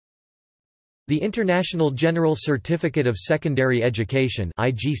The International General Certificate of Secondary Education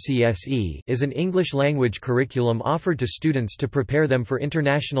is an English-language curriculum offered to students to prepare them for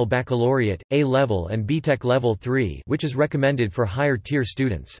International Baccalaureate, A-Level and BTEC Level 3, which is recommended for higher-tier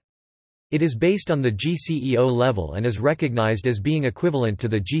students. It is based on the GCE O-Level and is recognized as being equivalent to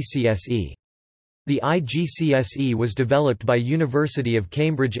the GCSE. The IGCSE was developed by University of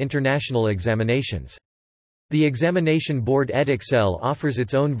Cambridge International Examinations. The examination board Edexcel offers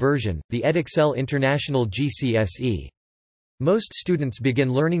its own version, the Edexcel International GCSE. Most students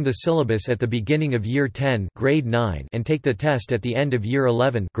begin learning the syllabus at the beginning of Year 10 grade 9 and take the test at the end of Year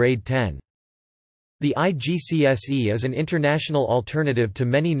 11 grade 10. The IGCSE is an international alternative to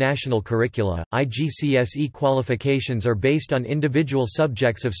many national curricula. IGCSE qualifications are based on individual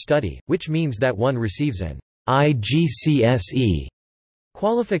subjects of study, which means that one receives an IGCSE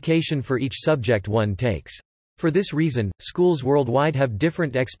qualification for each subject one takes. For this reason, schools worldwide have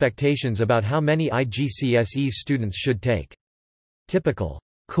different expectations about how many IGCSE students should take. Typical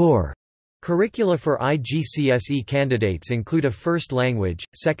core curricula for IGCSE candidates include a first language,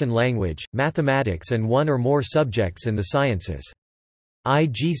 second language, mathematics and one or more subjects in the sciences.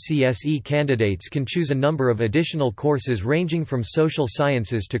 IGCSE candidates can choose a number of additional courses ranging from social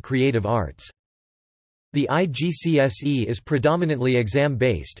sciences to creative arts. The IGCSE is predominantly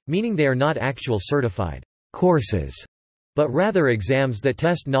exam-based, meaning they are not actual certified courses, but rather exams that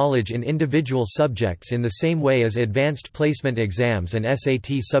test knowledge in individual subjects in the same way as advanced placement exams and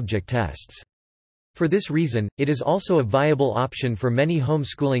SAT subject tests. For this reason, it is also a viable option for many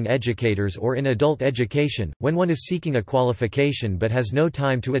homeschooling educators or in adult education, when one is seeking a qualification but has no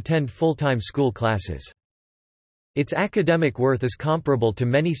time to attend full-time school classes. Its academic worth is comparable to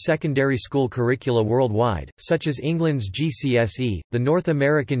many secondary school curricula worldwide, such as England's GCSE, the North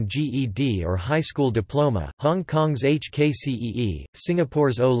American GED or High School Diploma, Hong Kong's HKCEE,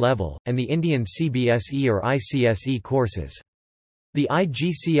 Singapore's O-Level, and the Indian CBSE or ICSE courses. The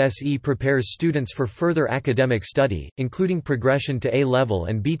IGCSE prepares students for further academic study, including progression to A-Level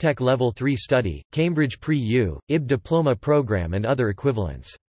and BTEC Level 3 study, Cambridge Pre-U, IB diploma program and other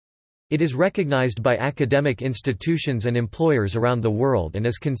equivalents. It is recognized by academic institutions and employers around the world and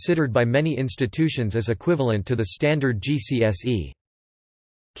is considered by many institutions as equivalent to the standard GCSE.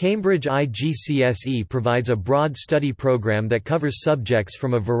 Cambridge IGCSE provides a broad study program that covers subjects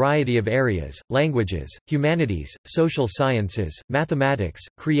from a variety of areas: languages, humanities, social sciences, mathematics,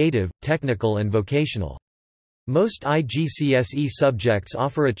 creative, technical and vocational. Most IGCSE subjects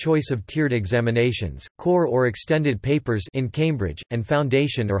offer a choice of tiered examinations, core or extended papers in Cambridge, and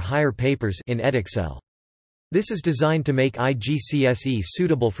foundation or higher papers in Edexcel. This is designed to make IGCSE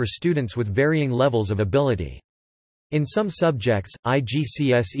suitable for students with varying levels of ability. In some subjects,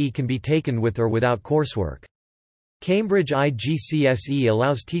 IGCSE can be taken with or without coursework. Cambridge IGCSE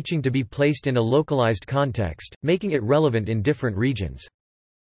allows teaching to be placed in a localized context, making it relevant in different regions.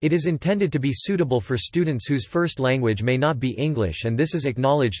 It is intended to be suitable for students whose first language may not be English, and this is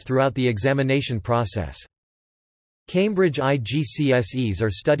acknowledged throughout the examination process. Cambridge IGCSEs are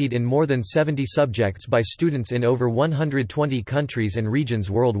studied in more than 70 subjects by students in over 120 countries and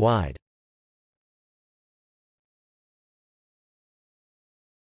regions worldwide.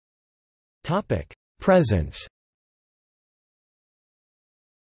 Presence.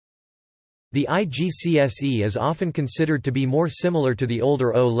 The IGCSE is often considered to be more similar to the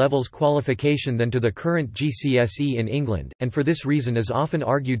older O-Levels qualification than to the current GCSE in England, and for this reason is often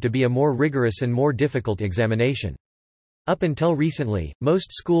argued to be a more rigorous and more difficult examination. Up until recently,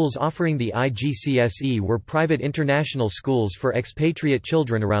 most schools offering the IGCSE were private international schools for expatriate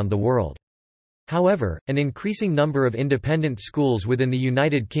children around the world. However, an increasing number of independent schools within the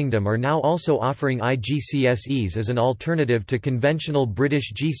United Kingdom are now also offering IGCSEs as an alternative to conventional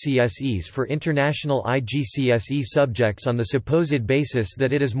British GCSEs for international IGCSE subjects on the supposed basis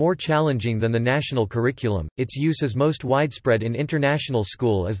that it is more challenging than the national curriculum. Its use is most widespread in international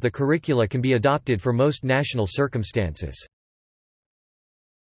school as the curricula can be adopted for most national circumstances.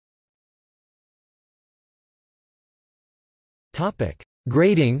 Topic: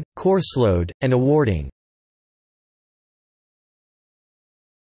 Grading, courseload, and awarding.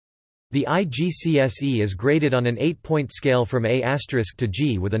 The IGCSE is graded on an 8-point scale from A* to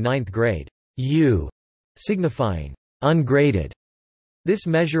G with a 9th grade, U, signifying ungraded. This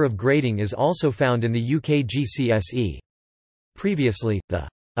measure of grading is also found in the UK GCSE. Previously, the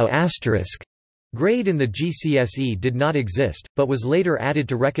A* grade in the GCSE did not exist, but was later added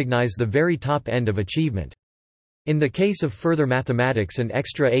to recognise the very top end of achievement. In the case of further mathematics, an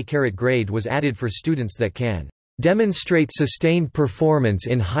extra A* grade was added for students that can demonstrate sustained performance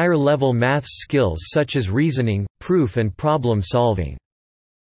in higher-level maths skills such as reasoning, proof and problem solving.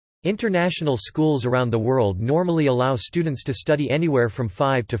 International schools around the world normally allow students to study anywhere from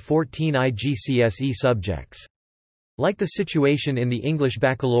 5 to 14 IGCSE subjects. Like the situation in the English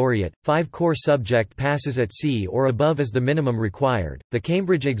Baccalaureate, 5 core subject passes at C or above is the minimum required. The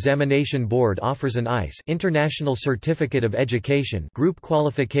Cambridge Examination Board offers an ICE International Certificate of Education group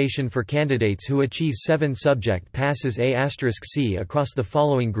qualification for candidates who achieve 7 subject passes A*C across the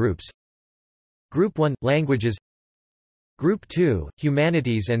following groups. Group 1 – Languages. Group 2 –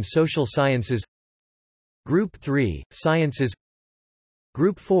 Humanities and Social Sciences. Group 3 – Sciences.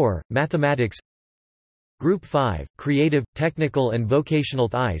 Group 4 – Mathematics. Group 5 – Creative, Technical and Vocational.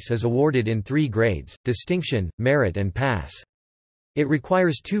 ICE is awarded in 3 grades: Distinction, Merit and Pass. It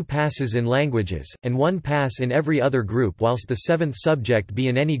requires 2 passes in languages, and 1 pass in every other group, whilst the 7th subject be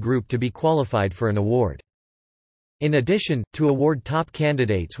in any group to be qualified for an award. In addition, to award top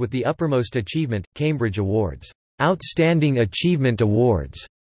candidates with the uppermost achievement, Cambridge awards Outstanding Achievement Awards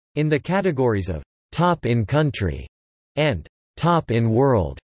in the categories of Top in Country and Top in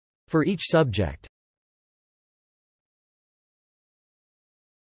World for each subject.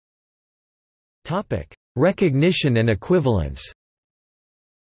 Recognition and equivalence.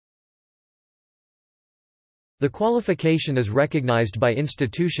 The qualification is recognized by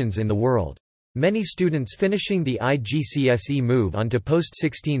institutions in the world. Many students finishing the IGCSE move on to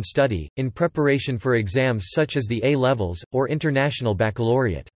post-16 study, in preparation for exams such as the A-levels, or International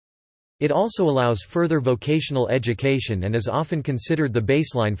Baccalaureate. It also allows further vocational education and is often considered the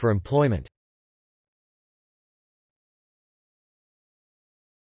baseline for employment.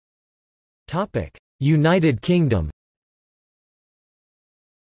 United Kingdom.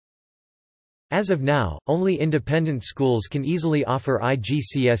 As of now, only independent schools can easily offer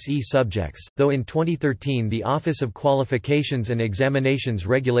IGCSE subjects, though in 2013 the Office of Qualifications and Examinations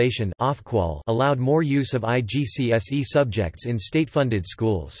Regulation allowed more use of IGCSE subjects in state-funded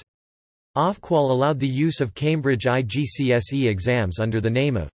schools. Ofqual allowed the use of Cambridge IGCSE exams under the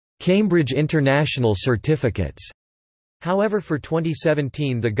name of Cambridge International Certificates. However, for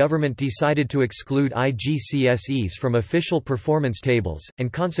 2017 the government decided to exclude IGCSEs from official performance tables,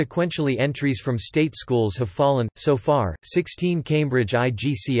 and consequentially entries from state schools have fallen. So far, 16 Cambridge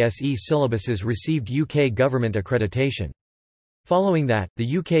IGCSE syllabuses received UK government accreditation. Following that,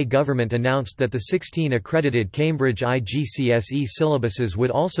 the UK government announced that the 16 accredited Cambridge IGCSE syllabuses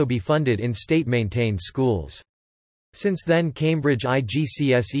would also be funded in state-maintained schools. Since then, Cambridge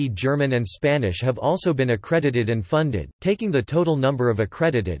IGCSE German and Spanish have also been accredited and funded, taking the total number of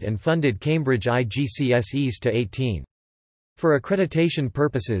accredited and funded Cambridge IGCSEs to 18. For accreditation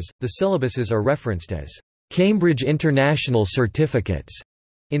purposes, the syllabuses are referenced as Cambridge International Certificates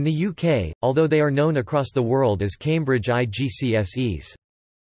in the UK, although they are known across the world as Cambridge IGCSEs.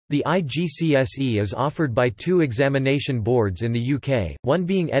 The IGCSE is offered by 2 examination boards in the UK, one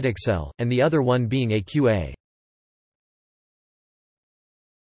being Edexcel, and the other one being AQA.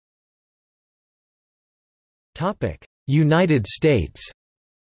 United States.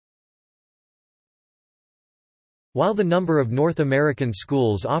 While the number of North American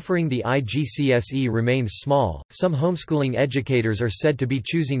schools offering the IGCSE remains small, some homeschooling educators are said to be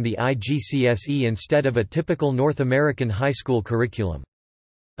choosing the IGCSE instead of a typical North American high school curriculum.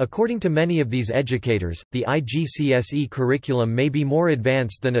 According to many of these educators, the IGCSE curriculum may be more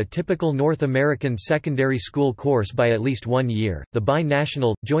advanced than a typical North American secondary school course by at least 1 year. The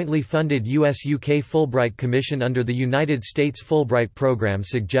bi-national, jointly funded US-UK Fulbright Commission under the United States Fulbright program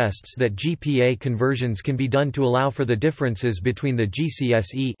suggests that GPA conversions can be done to allow for the differences between the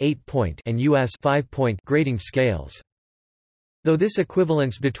GCSE 8-point and US 5-point grading scales. Though this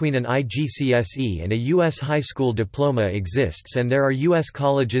equivalence between an IGCSE and a U.S. high school diploma exists and there are U.S.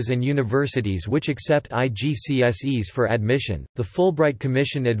 colleges and universities which accept IGCSEs for admission, the Fulbright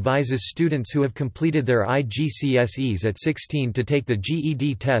Commission advises students who have completed their IGCSEs at 16 to take the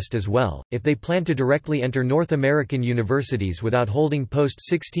GED test as well, if they plan to directly enter North American universities without holding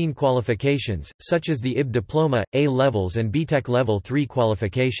post-16 qualifications, such as the IB diploma, A-levels and BTEC Level 3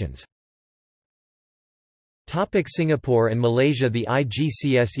 qualifications. Singapore and Malaysia. The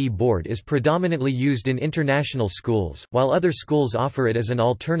IGCSE board is predominantly used in international schools, while other schools offer it as an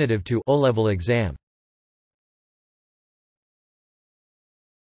alternative to O-level exam.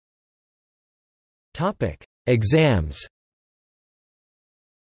 Exams.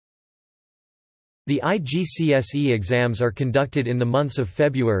 The IGCSE exams are conducted in the months of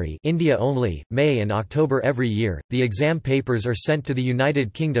February, India only, May and October every year. The exam papers are sent to the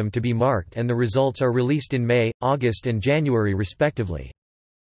United Kingdom to be marked and the results are released in May, August and January respectively.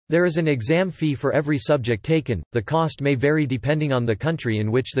 There is an exam fee for every subject taken. The cost may vary depending on the country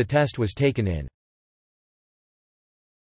in which the test was taken in.